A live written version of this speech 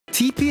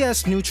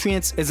TPS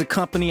Nutrients is a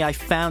company I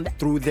found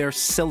through their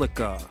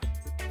silica.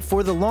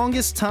 For the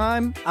longest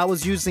time, I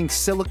was using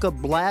Silica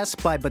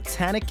Blast by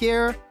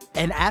Botanicare,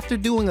 and after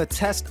doing a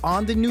test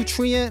on the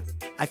nutrient,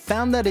 I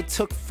found that it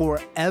took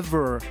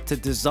forever to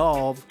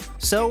dissolve,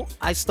 so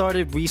I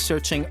started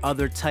researching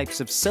other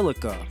types of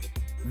silica.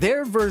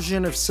 Their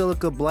version of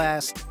Silica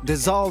Blast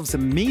dissolves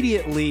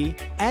immediately,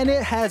 and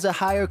it has a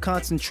higher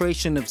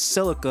concentration of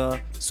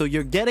silica, so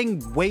you're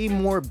getting way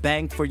more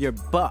bang for your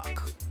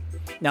buck.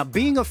 Now,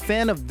 being a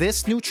fan of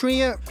this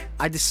nutrient,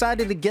 I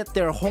decided to get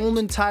their whole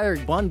entire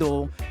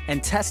bundle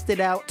and test it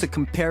out to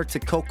compare to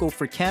Coco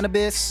for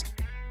cannabis.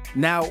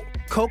 Now,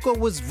 Coco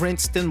was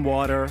rinsed in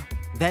water,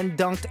 then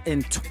dunked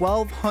in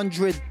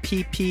 1200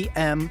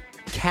 ppm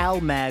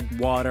CalMag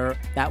water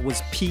that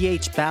was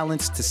pH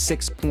balanced to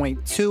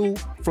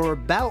 6.2 for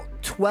about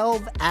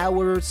 12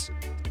 hours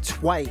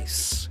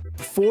twice.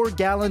 4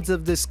 gallons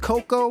of this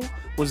cocoa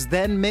was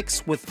then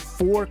mixed with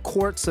 4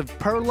 quarts of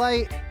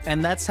perlite,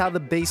 and that's how the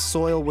base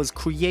soil was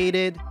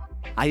created.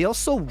 I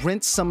also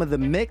rinsed some of the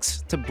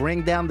mix to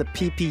bring down the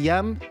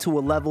ppm to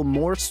a level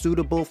more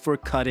suitable for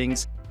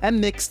cuttings and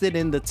mixed it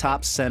in the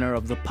top center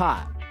of the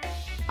pot.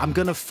 I'm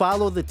gonna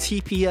follow the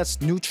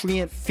TPS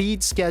nutrient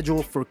feed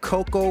schedule for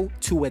cocoa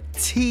to a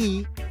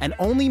T and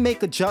only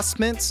make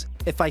adjustments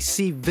if I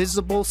see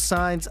visible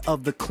signs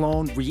of the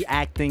clone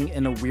reacting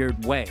in a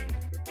weird way.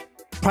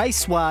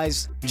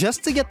 Price-wise,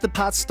 just to get the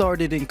pot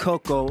started in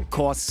cocoa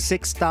costs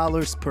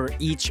 $6 per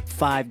each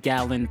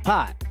 5-gallon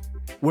pot.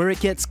 Where it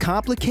gets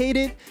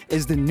complicated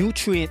is the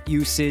nutrient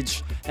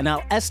usage, and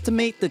I'll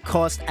estimate the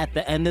cost at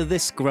the end of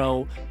this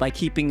grow by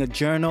keeping a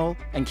journal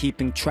and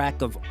keeping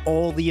track of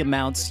all the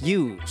amounts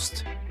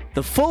used.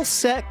 The full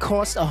set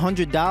costs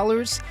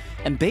 $100,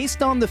 and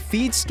based on the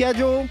feed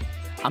schedule,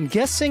 I'm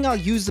guessing I'll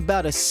use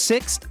about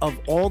 1/6 of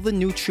all the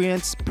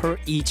nutrients per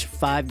each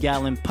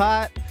 5-gallon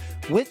pot,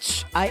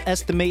 which I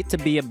estimate to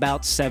be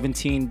about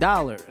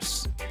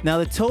 $17. Now,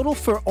 the total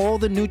for all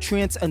the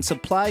nutrients and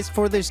supplies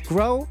for this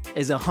grow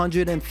is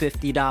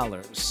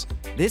 $150.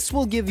 This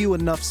will give you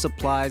enough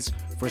supplies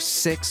for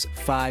 6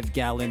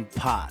 5-gallon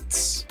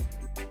pots.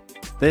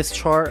 This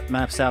chart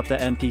maps out the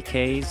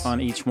NPKs on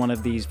each one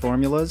of these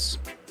formulas,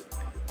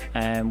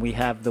 and we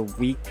have the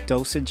week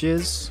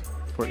dosages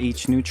for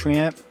each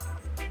nutrient.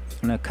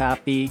 I'm gonna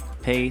copy,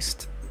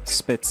 paste,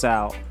 spits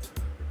out.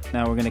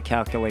 Now we're gonna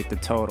calculate the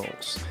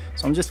totals.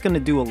 So I'm just gonna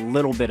do a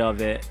little bit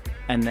of it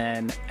and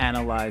then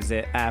analyze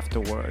it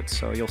afterwards.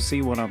 So you'll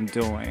see what I'm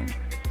doing.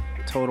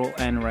 Total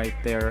N right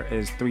there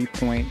is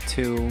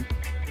 3.2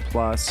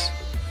 plus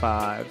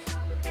 5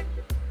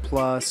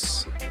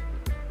 plus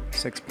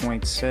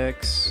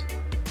 6.6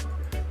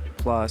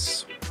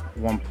 plus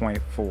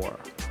 1.4.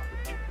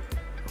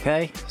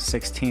 Okay,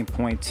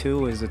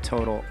 16.2 is the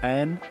total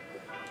N.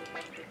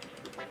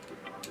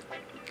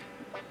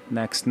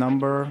 Next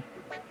number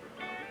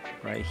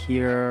right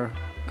here,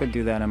 could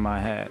do that in my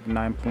head.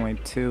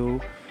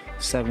 9.2,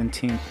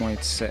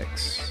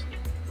 17.6.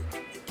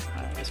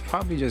 It's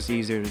probably just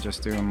easier to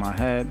just do in my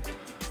head,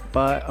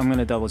 but I'm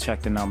gonna double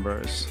check the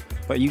numbers.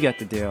 But you get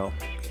the deal.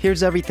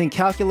 Here's everything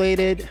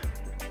calculated.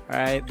 All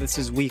right, this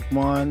is week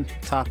 1.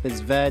 Top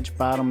is veg,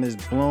 bottom is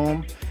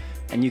bloom,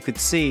 and you could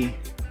see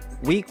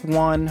week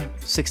 1,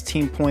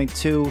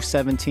 16.2,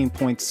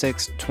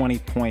 17.6,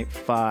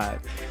 20.5.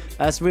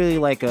 That's really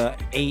like a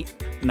 8,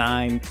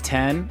 9,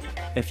 10.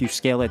 If you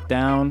scale it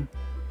down,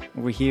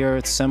 over here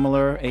it's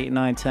similar, 8,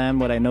 9, 10.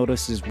 What I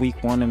noticed is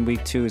week 1 and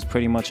week 2 is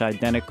pretty much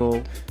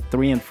identical.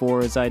 3 and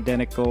 4 is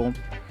identical.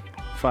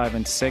 5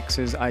 and 6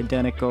 is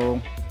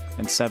identical.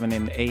 And 7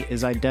 and 8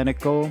 is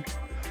identical.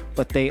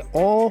 But they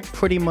all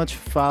pretty much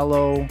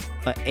follow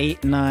a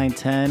 8, 9,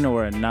 10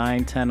 or a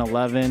 9, 10,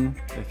 11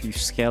 if you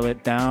scale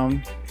it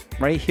down.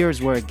 Right here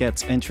is where it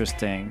gets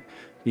interesting,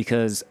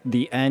 because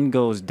the N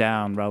goes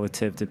down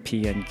relative to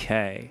P and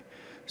K.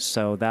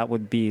 So that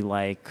would be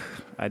like,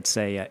 I'd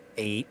say a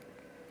 8,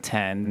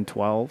 10,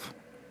 12.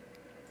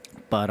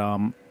 But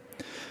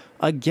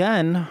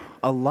again,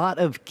 a lot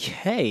of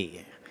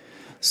K.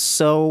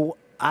 So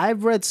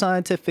I've read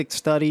scientific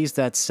studies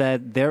that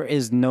said there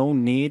is no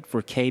need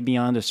for K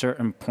beyond a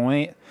certain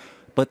point.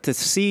 But to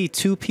see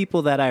 2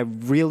 people that I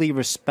really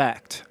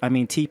respect, I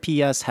mean,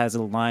 TPS has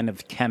a line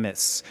of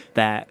chemists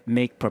that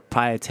make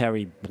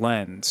proprietary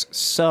blends.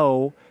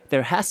 So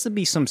there has to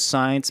be some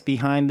science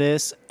behind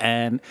this,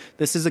 and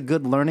this is a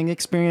good learning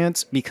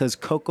experience because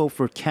Coco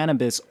for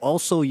cannabis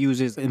also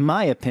uses, in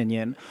my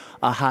opinion,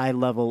 a high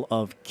level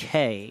of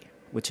K,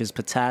 which is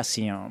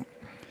potassium.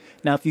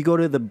 Now, if you go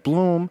to the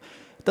bloom,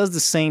 it does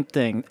the same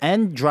thing.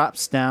 N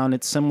drops down.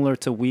 It's similar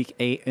to week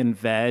 8 in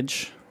veg.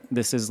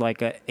 This is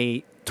like a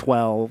 8,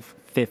 12,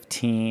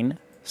 15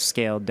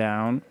 scaled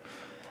down.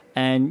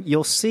 And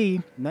you'll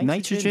see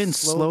nitrogen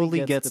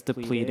slowly gets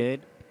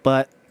depleted,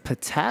 but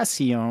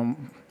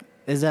potassium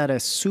is at a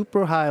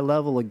super high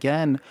level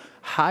again,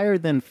 higher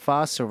than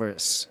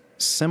phosphorus,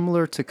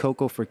 similar to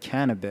Coco for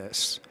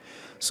cannabis.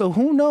 So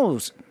who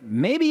knows?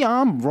 Maybe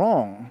I'm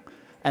wrong.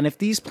 And if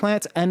these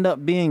plants end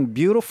up being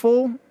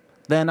beautiful,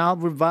 then I'll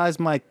revise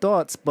my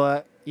thoughts,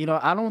 but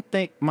I don't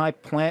think my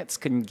plants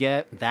can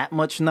get that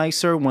much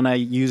nicer when I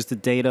use the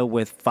data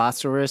with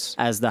phosphorus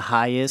as the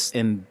highest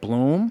in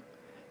bloom.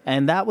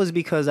 And that was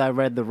because I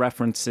read the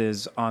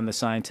references on the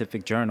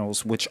scientific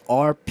journals, which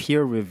are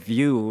peer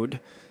reviewed.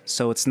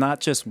 So it's not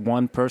just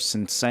one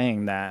person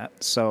saying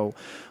that. So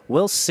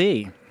we'll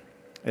see.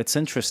 It's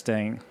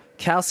interesting.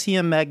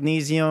 Calcium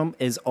magnesium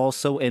is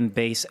also in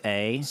base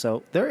A.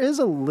 So there is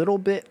a little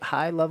bit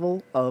high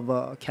level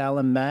of cal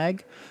and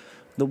mag.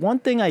 The one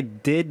thing I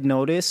did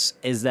notice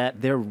is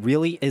that there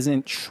really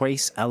isn't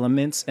trace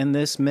elements in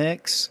this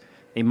mix.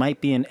 They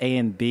might be in A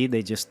and B,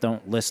 they just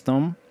don't list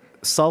them.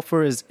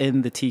 Sulfur is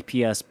in the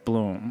TPS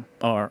bloom,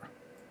 or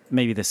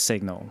maybe the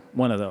signal,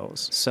 one of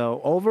those.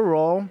 So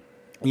overall,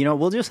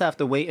 we'll just have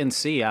to wait and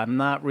see. I'm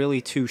not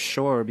really too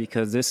sure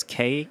because this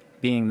K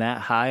being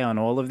that high on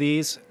all of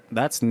these,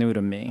 that's new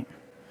to me.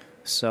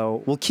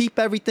 So we'll keep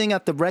everything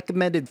at the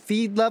recommended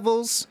feed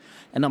levels,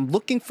 and I'm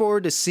looking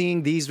forward to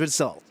seeing these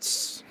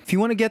results. If you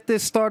want to get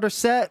this starter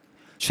set,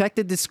 check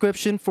the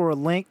description for a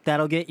link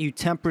that'll get you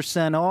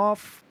 10%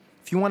 off.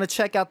 If you want to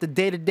check out the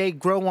day-to-day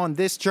grow on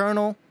this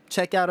journal,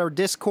 check out our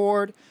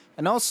Discord.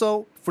 And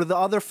also, for the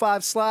other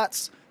 5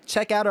 slots,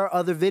 check out our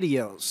other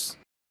videos.